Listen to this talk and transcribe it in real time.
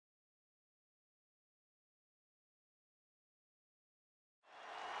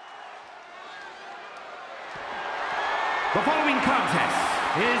The following contest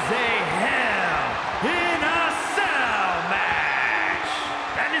is a Hell in a Cell match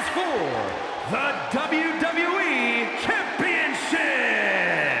and is for the WWE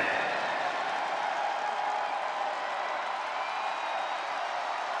Championship.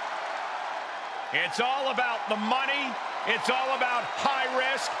 It's all about the money. It's all about high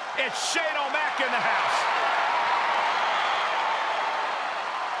risk. It's Showdown in the house.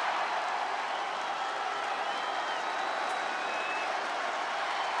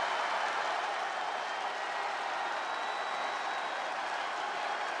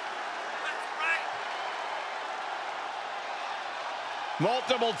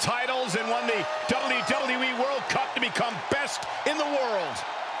 Multiple titles and won the WWE World Cup to become best in the world.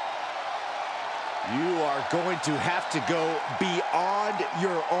 You are going to have to go beyond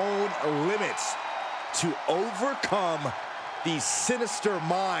your own limits to overcome the sinister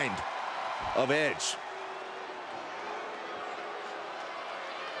mind of Edge.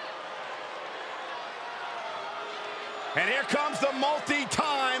 And here comes the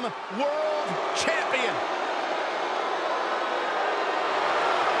multi-time world champion.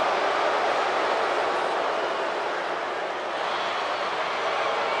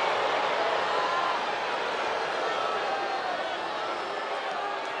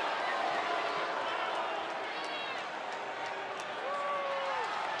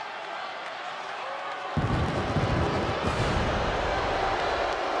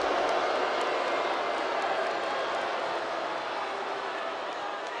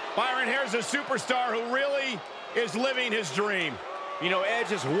 Byron, here's a superstar who really is living his dream. You know, Edge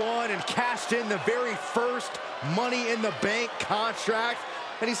has won and cashed in the very first Money in the Bank contract,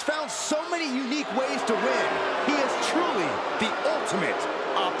 and he's found so many unique ways to win. He is truly the ultimate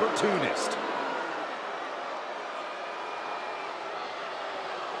opportunist.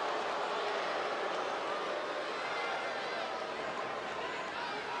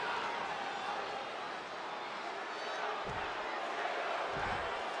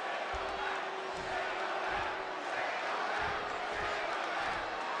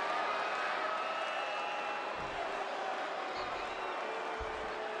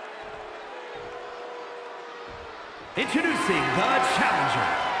 Introducing the challenger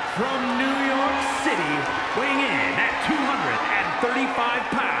from New York City, weighing in at 235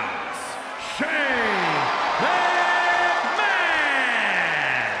 pounds, Shane McMahon.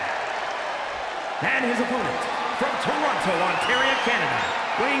 And his opponent from Toronto, Ontario, Canada,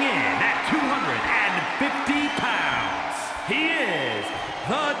 weighing in at 250 pounds, he is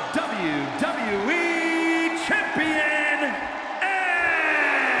the WWE Champion,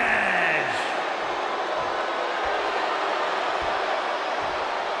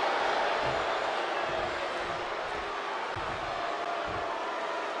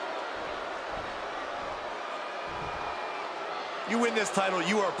 You win this title,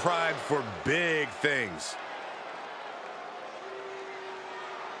 you are primed for big things.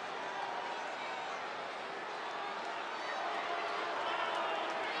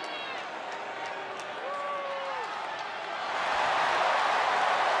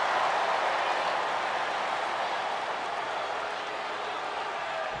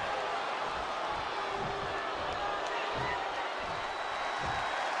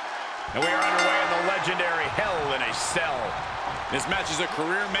 And we are underway in the legendary Hell in a Cell. This match is a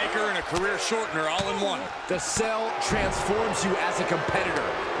career maker and a career shortener all in one. The cell transforms you as a competitor.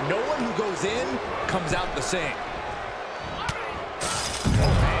 No one who goes in comes out the same.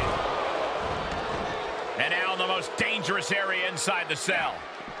 And now in the most dangerous area inside the cell.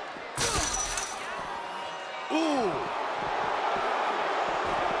 Ooh.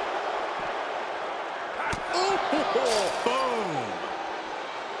 Ooh. Boom.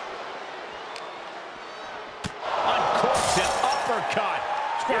 Uncorked and uppercut.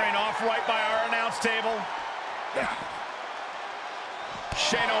 Squaring off right by our announce table.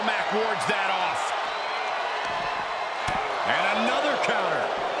 Shane O'Mac wards that off. And another counter.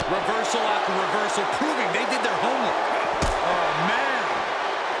 Reversal after reversal, proving they did their homework. Oh, man.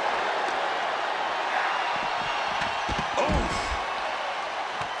 Oof.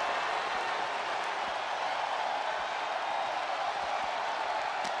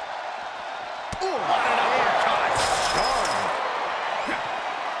 Ooh, what an uppercut.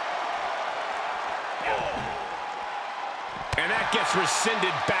 And that gets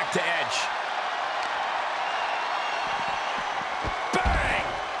rescinded back to Edge. Bang!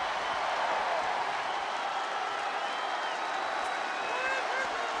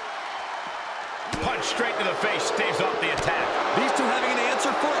 Punch straight to the face, staves off the attack. These two having an answer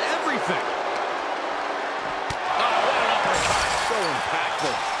for everything. Oh, what an uppercut. So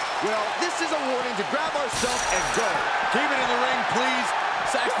impactful. Well, this is a warning to grab our stuff and go. Keep it in the ring, please.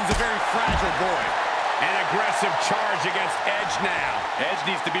 Saxton's a very fragile boy. An aggressive charge against Edge now. Edge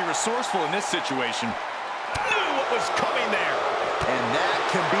needs to be resourceful in this situation. Knew what was coming there. And that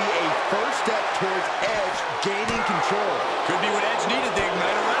can be a first step towards Edge gaining control. Could be what Edge needed to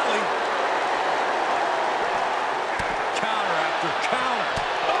ignite a rally. Counter after counter.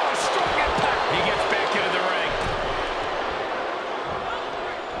 Oh, strong impact. He gets back into the ring.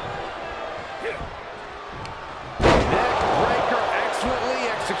 Neck breaker excellently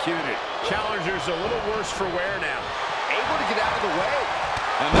executed. Challenger's a little worse for wear now. Able to get out of the way.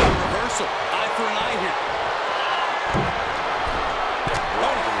 Another reversal. Eye for an eye here.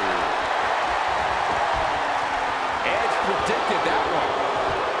 Edge predicted that one.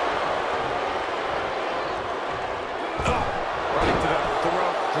 Right to the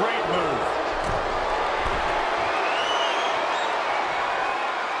throat. Great move.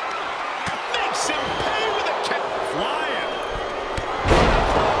 Makes him pay with a kick. Flying.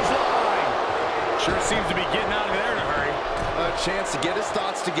 Clothesline. Sure seems to be getting out of there in a hurry. A chance to get his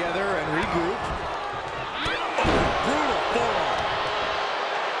thoughts together and regroup. Brutal forearm.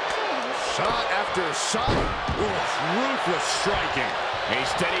 Shot after shot. Ruthless striking. A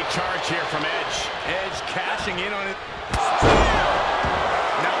steady charge here from Edge. Edge cashing in on it.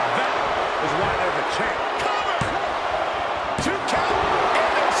 Now that is why they're the champ. Cover! 2 count,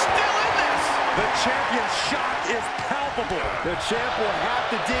 and they're still in this. The champion's shock is palpable. The champ will have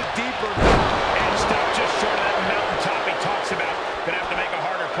to dig deeper now. Edge stopped just short of that mountaintop he talks about. Gonna have to make a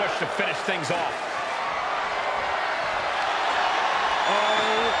harder push to finish things off.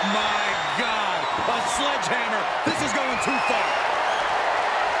 Oh my God! A sledgehammer! This is going too far!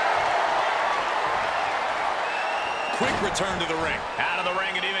 Quick return to the ring. Out of the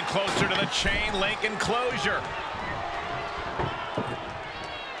ring and even closer to the chain link enclosure.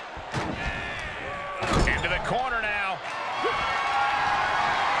 Into the corner now.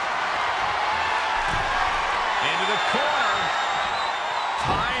 Into the corner.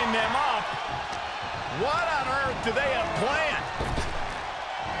 Tying them up. What on earth do they have planned?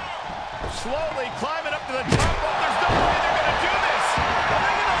 Slowly climbing up to the top. Oh, there's no way they're going to do this. Are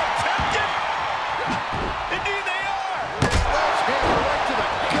they going to attempt it? Indeed they are. Sledgehammer right to the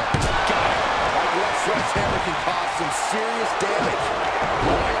gut. Got it. Like what sledgehammer can cause some serious damage.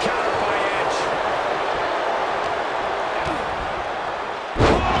 Oh, a counter by Edge.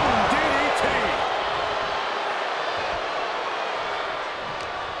 Boom, DDT.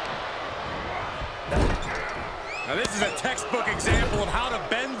 Now this is a textbook example of how to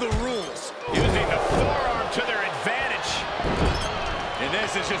bend the rules. Using the forearm to their advantage. And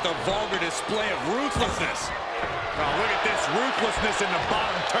this is just a vulgar display of ruthlessness. Oh, look at this ruthlessness in the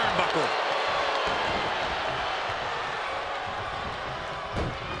bottom turnbuckle.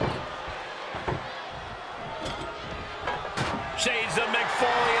 Shades of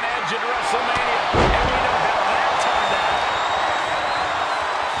McFoley and Edge at WrestleMania. And we know how that turned out.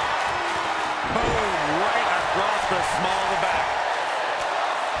 Boom, right across the small of the back.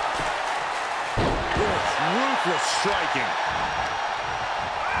 Ruthless striking.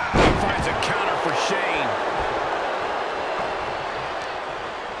 He finds a counter for Shane.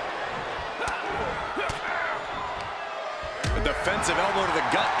 A defensive elbow to the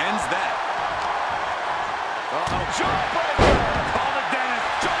gut ends that. Uh-oh. Jawbreaker! Call it, Dennis.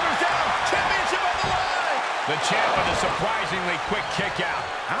 Shoulders down. Championship on the line. The champ with a surprisingly quick kick out.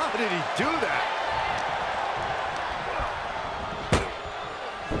 How did he do that?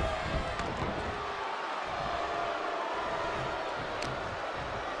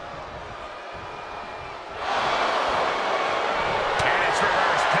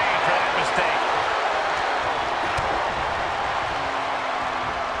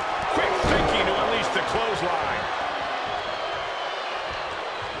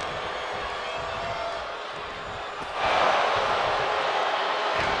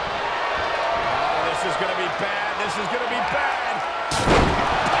 This is going to be bad. This is going to be bad.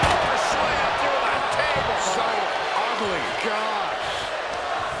 Power slam through the table. So ugly. Gosh.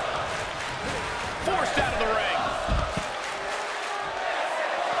 Forced out of the ring.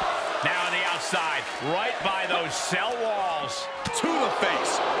 Now on the outside, right by those cell walls. To the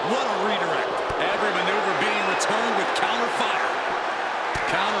face. What a redirect. Every maneuver being returned with counter fire.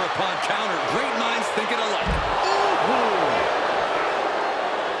 Counter upon counter. Great minds thinking alike. Ooh.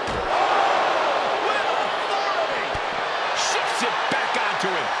 To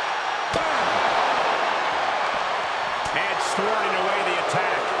him. Boom. And thwarting away the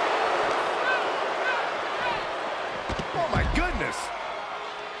attack. Oh my goodness.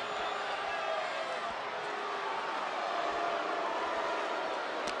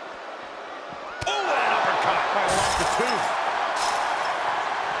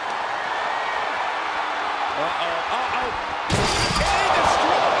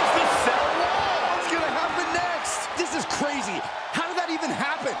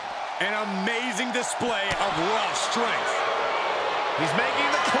 display of raw strength. He's making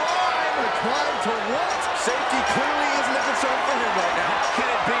the climb. The climb to what? Safety clearly isn't a concern for him right now. How can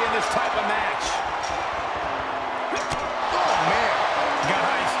it be in this type of match? Oh, man.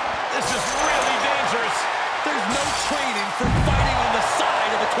 Guys, this is really dangerous. There's no training for fighting on the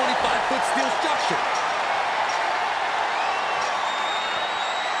side of a 25-foot steel structure.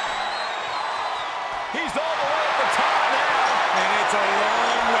 He's all the way at the top now. And it's a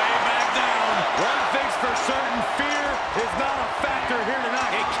long way back down. One thing's for certain, fear is not a factor here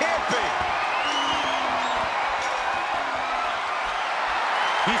tonight. It can't be.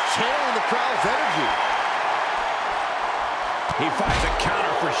 He's channeling the crowd's energy. He finds a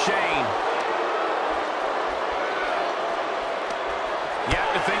counter for Shane. You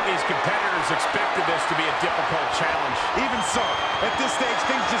have to think these competitors expected this to be a difficult challenge. Even so, at this stage,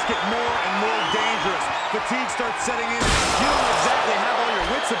 things just get more and more dangerous. Fatigue starts setting in. You don't exactly have all your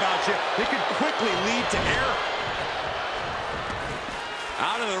wits about you. It could quickly lead to error.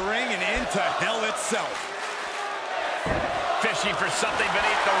 Out of the ring and into hell itself. Fishing for something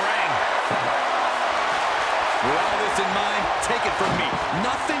beneath the ring. With all this in mind, take it from me.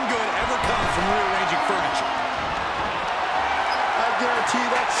 Nothing good ever comes from rearranging furniture. I guarantee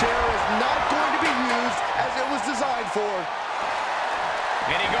that chair is not going to be used as it was designed for.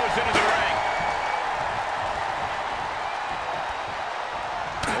 And he goes into the ring.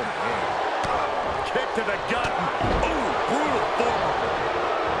 Kick to the gut. Ooh, brutal form.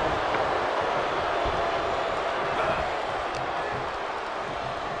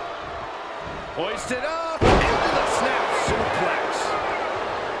 Hoisted up into the snap suplex.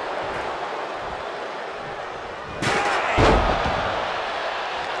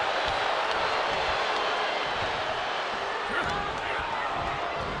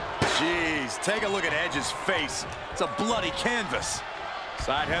 Jeez, take a look at Edge's face. It's a bloody canvas.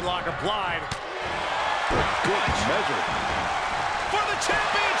 Side headlock applied. Good measure. For the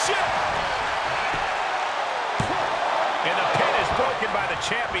championship! And the pin is broken by the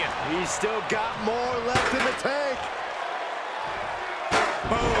champion. He's still got more left in the tank.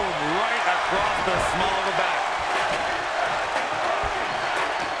 Boom, right across the small of the back.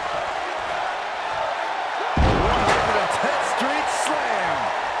 A 10th Street Slam.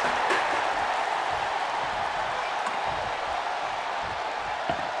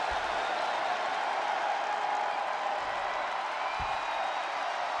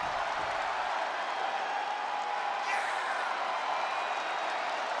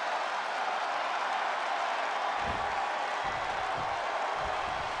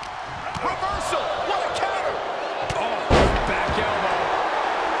 Reversal. What a counter. Oh, back elbow.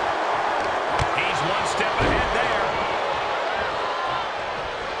 He's one step ahead there.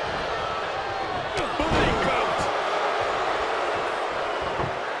 Booty boot.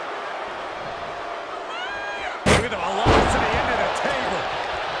 Look at the velocity into the table.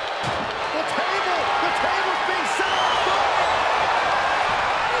 The table's being set on fire.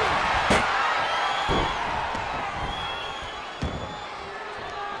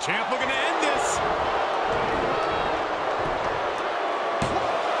 Champ looking to end this.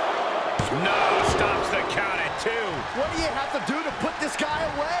 No, stops the count at 2. What do you have to do to put this guy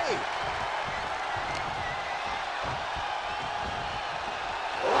away?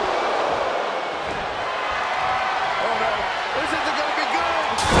 Oh no, this isn't gonna be good.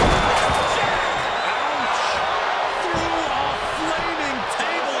 Ouch! Through a flaming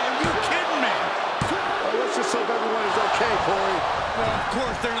table. Are you kidding me? Well, let's just hope everyone is okay, Corey. Well, of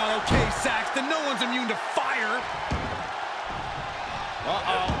course they're not okay, Saxton. No one's immune to fire.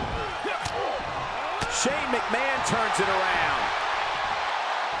 Uh-oh. Shane McMahon turns it around.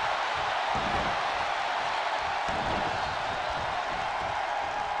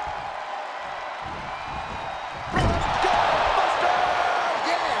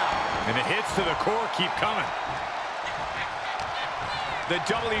 And the hits to the core keep coming. The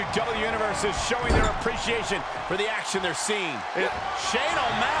WWE Universe is showing their appreciation for the action they're seeing. Shane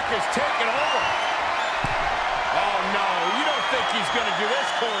O'Mac is taking over. Oh, no. You don't think he's going to do this,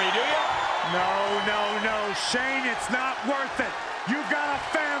 Corey, do you? No. Shane, it's not worth it. You've got a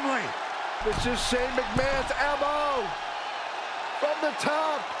family. This is Shane McMahon's MO. From the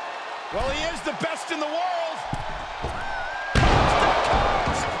top. Well, he is the best in the world.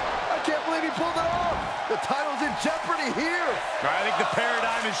 I can't believe he pulled it off. The title's in jeopardy here. I think the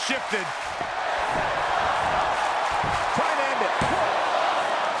paradigm has shifted. Try to end it.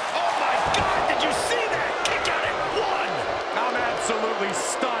 Oh, my God. Did you see that? Kick out at 1. I'm absolutely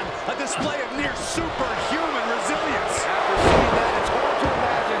stunned. A display of near superhuman resilience. After seeing that, it's hard to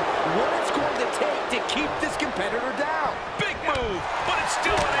imagine what it's going to take to keep this competitor down. Big move, but it's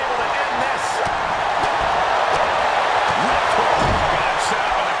still unable to end this.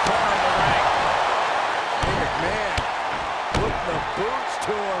 punch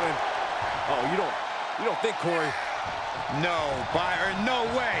to him. And, oh, you don't think, Corey? No, Byron, no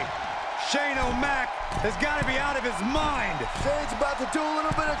way. Shane O'Mac has got to be out of his mind. Shane's about to do a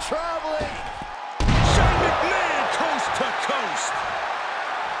little bit of traveling. Shane McMahon, coast to coast.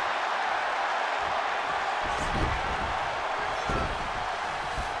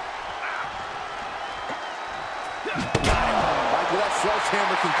 Michael, that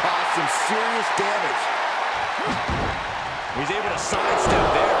sledgehammer can cause some serious damage. He's able to sidestep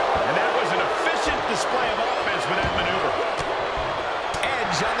there. And that was an efficient display of offense with that maneuver.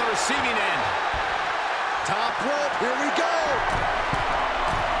 Edge on the receiving end. Top rope, here we go.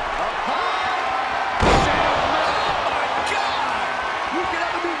 Up high. Oh, my God! You can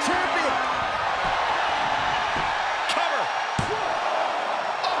have a new champion. Cover.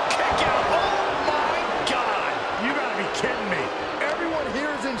 Oh, kick out. Oh, my God! You gotta be kidding me. Everyone here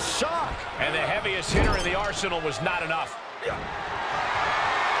is in shock. And the heaviest hitter in the arsenal was not enough.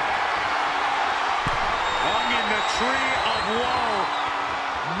 Hung in the tree of woe.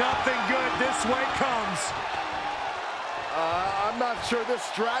 Nothing good this way comes. I'm not sure this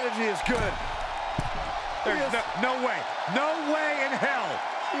strategy is good. There's no way. No way in hell.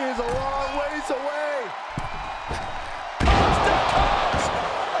 He is a long ways away.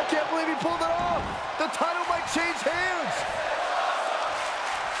 I can't believe he pulled it off. The title might change hands.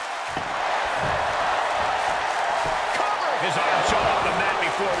 His arm showed off the mat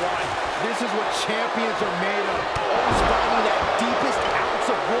before one. This is what champions are made of. Always finding that deepest ounce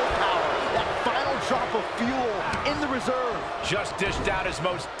of willpower, that final drop of fuel in the reserve. Just dished out his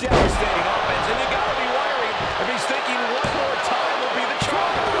most devastating offense, and you gotta be wary if he's thinking one more time will be the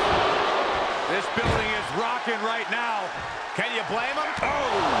charm. This building is rocking right now. Can you blame him? Oh!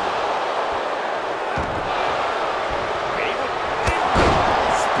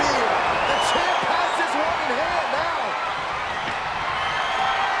 Spear. The champ has this one in hand now.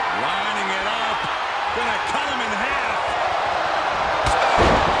 Lining it up. Gonna cut him in half.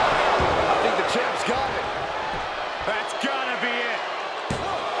 I think the champ's got it. That's gotta be it.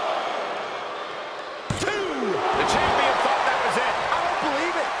 Two. The champion thought that was it. I don't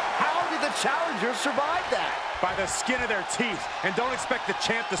believe it. How did the challenger survive that? By the skin of their teeth. And don't expect the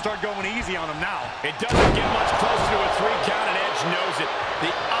champ to start going easy on him now. It doesn't get much closer to a 3 count, and Edge knows it. The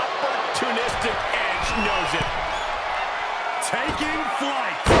opportunistic Edge knows it. Taking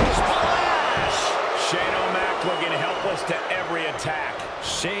flight. Splash! Shane O'Mac looking helpless to every attack.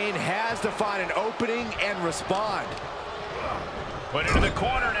 Shane has to find an opening and respond. Put into the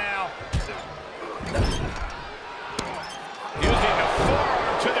corner now. Using the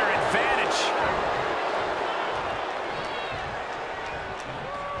forearm to their advantage.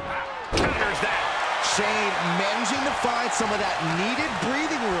 Counters that. Shane managing to find some of that needed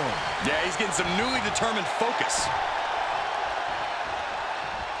breathing room. Yeah, he's getting some newly determined focus.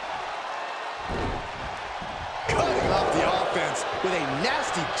 Cutting off the offense with a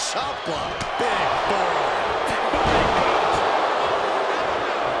nasty chop block. Big forearm.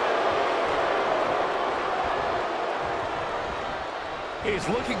 He's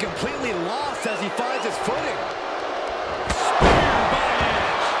looking completely lost as he finds his footing. Spear by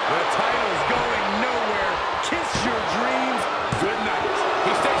Edge. The title's going nowhere. Kiss your dreams. Good night.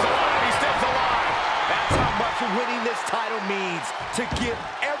 He stays alive. He stays alive. That's how much winning this title means. To give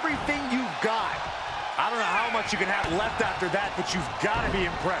everything you've got. I don't know how much you can have left after that, but you've got to be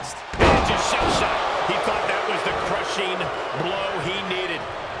impressed. Edge's shot. He thought that was the crushing blow he needed.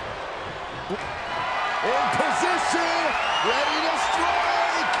 In position, ready to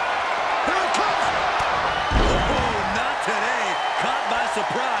strike. Here it comes. Oh, not today. Caught by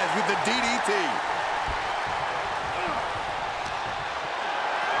surprise with the DDT.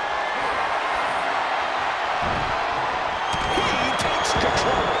 He takes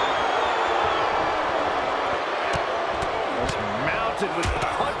control. Just mounted with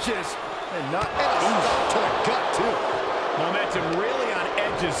punches and a stop to the gut too. Momentum really on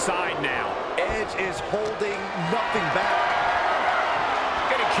Edge's side now. Edge is holding nothing back.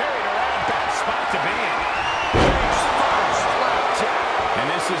 Getting carried around, bad spot to be in. And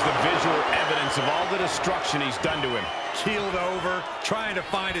this is the visual evidence of all the destruction he's done to him. Keeled over, trying to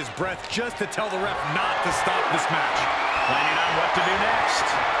find his breath just to tell the ref not to stop this match. Planning on what to do next.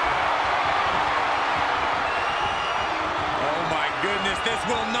 Oh my goodness, this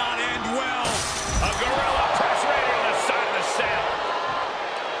will not end well. A gorilla press radio on the side of the cell.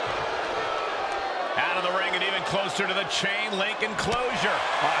 Out of the ring and even closer to the chain link enclosure.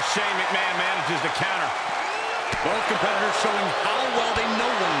 Shane McMahon manages the counter. Both competitors showing how well they know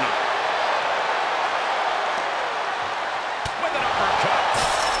one another. With an uppercut.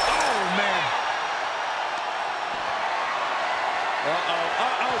 Oh, man. Uh-oh.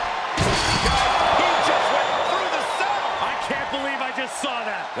 Uh-oh. He just went through the cell. I can't believe I just saw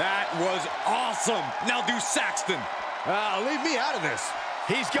that. That was awesome. Now do Saxton. Leave me out of this.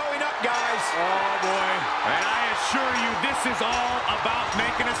 He's going up, guys. Oh, boy. And I assure you, this is all about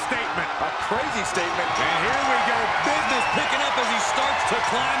making a statement. A crazy statement. And here we go. Business picking up as he starts to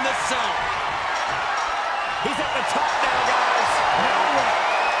climb the cell. He's at the top now, guys. Now what?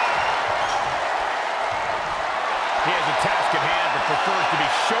 He has a task at hand, but prefers to be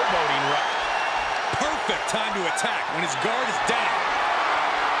showboating. Perfect time to attack when his guard is down.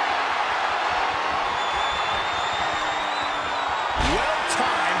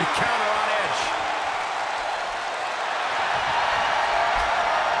 Well-timed counter on edge.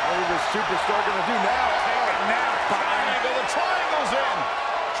 What is this superstar going to do now? Triangle. The triangle's in.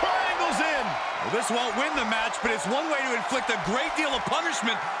 Triangle's in. Well, this won't win the match, but it's one way to inflict a great deal of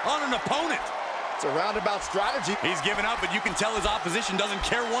punishment on an opponent. It's a roundabout strategy. He's given up, but you can tell his opposition doesn't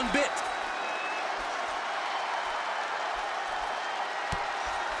care one bit.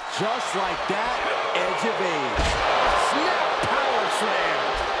 Just like that, edge of age. Snap power slam.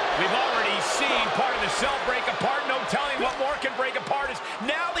 We've already seen part of the cell break apart. No telling what more can break apart. Is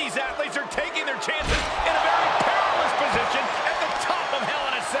now these athletes are taking their chances in a very perilous position at the top of Hell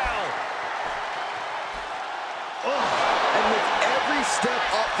in a Cell. And with every step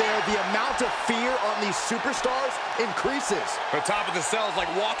up there, the amount of fear on these superstars increases. The top of the cell is like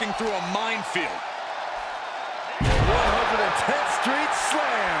walking through a minefield. 110th Street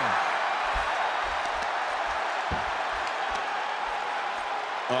Slam.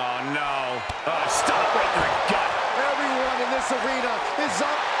 Oh, no. Stop right in the gut. Everyone in this arena is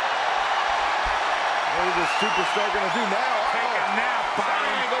up. What is this superstar going to do now? Take a nap,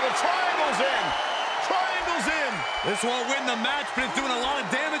 Triangle. The triangle's in. Triangle's in. This won't win the match, but it's doing a lot of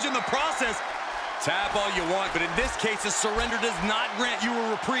damage in the process. Tap all you want, but in this case, a surrender does not grant you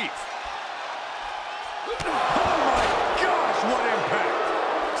a reprieve. Oh my gosh, what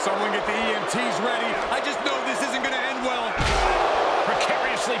impact. Someone get the EMTs ready. I just know this isn't going to end well.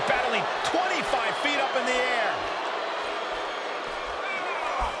 Precariously battling 25 feet up in the air.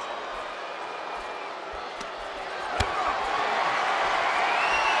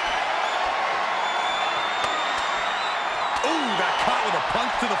 Ooh, got caught with a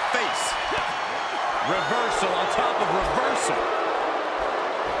punch to the face. Reversal on top of reversal.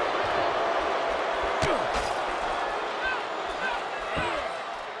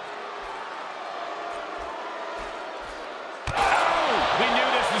 We knew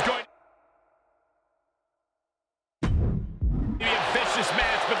this was going to be a vicious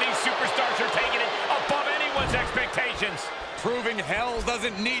match, but these superstars are taking it above anyone's expectations. Proving hell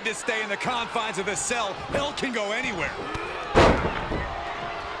doesn't need to stay in the confines of the cell. Hell can go anywhere.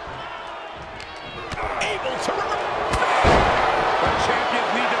 Able to The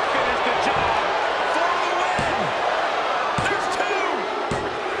champions need to finish the job for the win. There's two.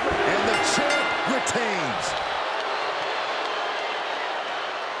 And the champ retains.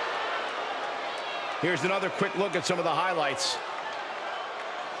 Here's another quick look at some of the highlights.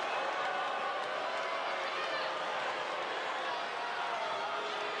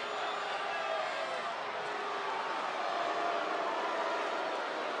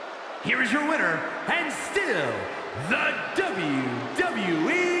 Here is your winner, and still the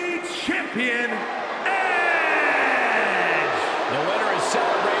WWE Champion, Edge! The winner is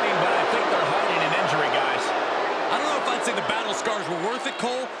celebrating, but I think they're hiding an injury, guys. I don't know if I'd say the battle scars were worth it,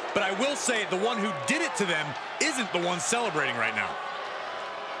 Cole, but I will say the one who did it to them isn't the one celebrating right now.